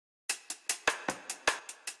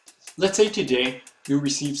Let's say today you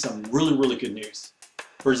received some really good news.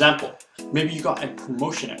 For example, maybe you got a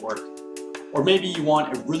promotion at work, or maybe you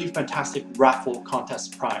won a really fantastic raffle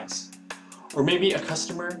contest prize, or maybe a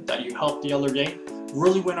customer that you helped the other day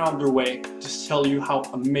really went out of their way to tell you how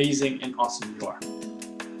amazing and awesome you are.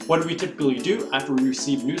 What do we typically do after we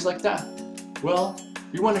receive news like that? Well,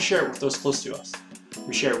 we want to share it with those close to us.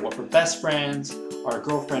 We share it with our best friends, our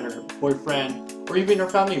girlfriend or boyfriend, or even our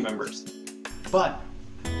family members. But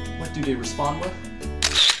what do they respond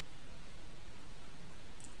with?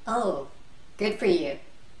 Oh, good for you.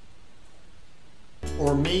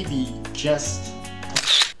 Or maybe just...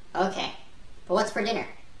 Okay, but what's for dinner?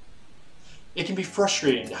 It can be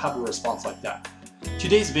frustrating to have a response like that.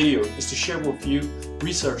 Today's video is to share with you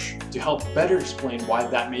research to help better explain why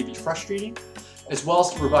that may be frustrating, as well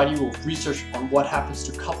as to provide you with research on what happens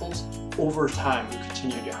to couples over time who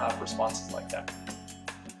continue to have responses like that.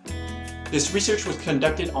 This research was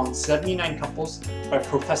conducted on 79 couples by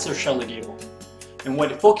Professor Shelly Gable, and what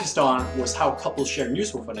it focused on was how couples share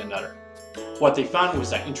news with one another. What they found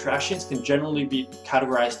was that interactions can generally be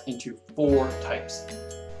categorized into 4 types.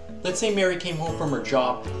 Let's say Mary came home from her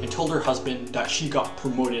job and told her husband that she got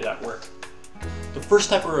promoted at work. The first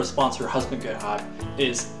type of response her husband could have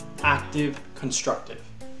is active constructive.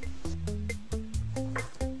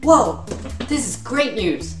 Whoa, this is great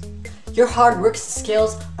news! Your hard work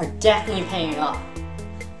skills are definitely paying off.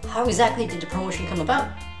 How exactly did the promotion come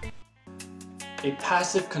about? A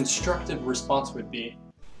passive constructive response would be,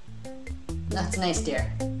 That's nice,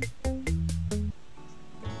 dear.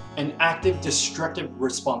 an active destructive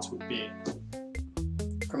response would be,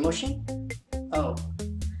 Promotion? Oh,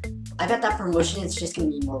 I bet that promotion is just gonna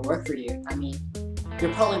be more work for you. I mean,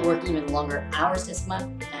 you'll probably work even longer hours this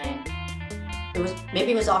month, and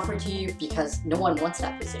maybe it was offered to you because no one wants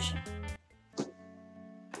that position.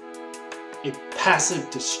 a passive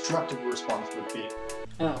destructive response would be,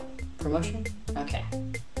 Oh, promotion? Okay.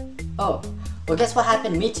 Oh, well guess what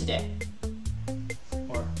happened to me today?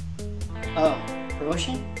 or Oh,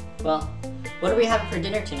 promotion? Well, what are we having for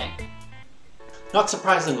dinner tonight? not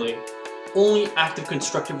surprisingly, only active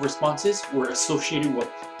constructive responses were associated with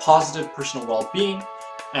positive personal well-being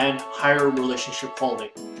and higher relationship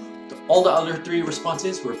quality. All the other 3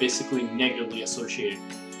 responses were basically negatively associated.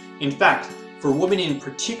 In fact, for women in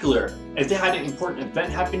particular, if they had an important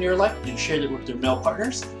event happen in their life and shared it with their male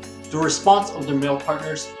partners, the response of their male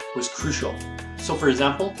partners was crucial. So for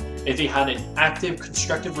example, if they had an active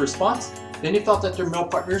constructive response, then they felt that their male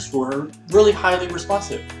partners were really highly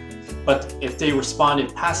responsive. But if they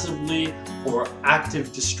responded passively or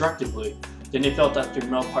active destructively, then they felt that their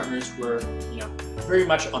male partners were, very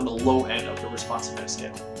much on the low end of the responsiveness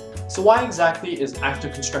scale. So why exactly is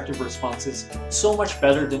active constructive responses so much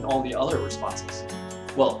better than all the other responses?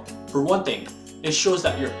 Well, for one thing, it shows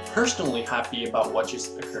that you're personally happy about what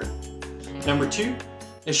just occurred. Number 2,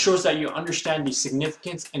 it shows that you understand the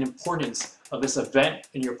significance and importance of this event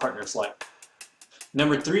in your partner's life.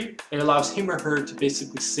 Number 3, it allows him or her to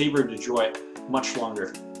basically savor the joy much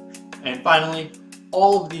longer. And finally,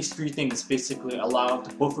 all of these 3 things basically allow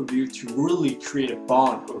the both of you to really create a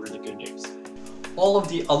bond over the good news. All of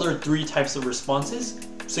the other 3 types of responses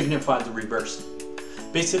signify the reverse.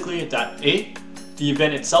 Basically that A, the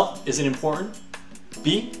event itself isn't important,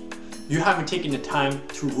 B, you haven't taken the time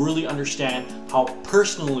to really understand how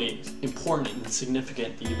personally important and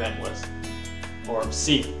significant the event was, or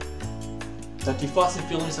C, that the thoughts and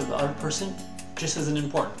feelings of the other person just isn't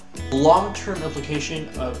important. The long-term implication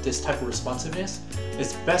of this type of responsiveness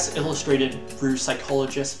is best illustrated through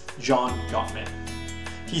psychologist John Gottman.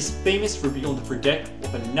 He's famous for being able to predict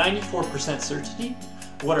with a 94% certainty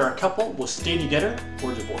whether a couple will stay together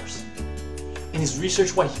or divorce. In his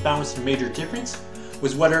research, what he found was the major difference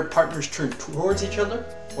was whether partners turn towards each other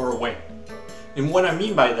or away. And what I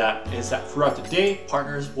mean by that is that throughout the day,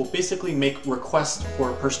 partners will basically make requests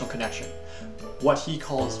for a personal connection, what he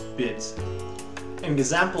calls bids. An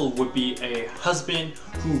example would be a husband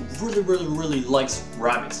who really likes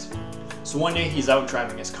rabbits. So one day he's out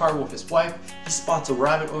driving his car with his wife, he spots a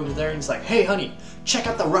rabbit over there and he's like, "Hey honey, check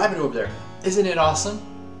out the rabbit over there. Isn't it awesome?"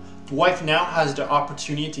 The wife now has the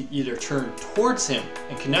opportunity to either turn towards him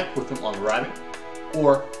and connect with him on the rabbit,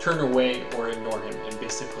 or turn away or ignore him and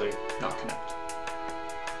basically not connect.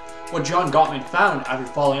 What John Gottman found after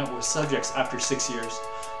following up with subjects after 6 years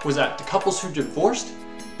was that the couples who divorced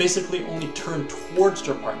basically only turned towards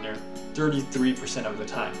their partner 33% of the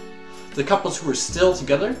time. The couples who were still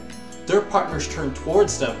together, their partners turned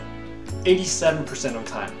towards them 87% of the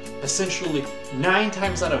time. Essentially, 9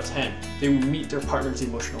 times out of 10, they would meet their partner's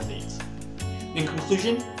emotional needs. In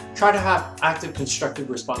conclusion, try to have active constructive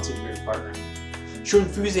responses with your partner. Show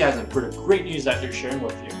enthusiasm for the great news that they're sharing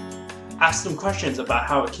with you. Ask them questions about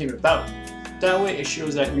how it came about. That way it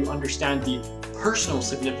shows that you understand the personal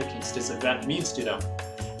significance this event means to them.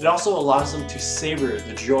 It also allows them to savor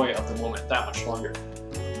the joy of the moment that much longer.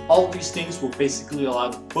 All of these things will basically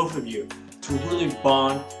allow both of you to really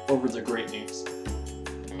bond over the great news.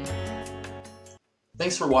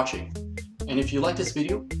 Thanks for watching, and if you like this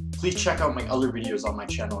video, please check out my other videos on my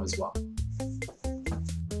channel as well.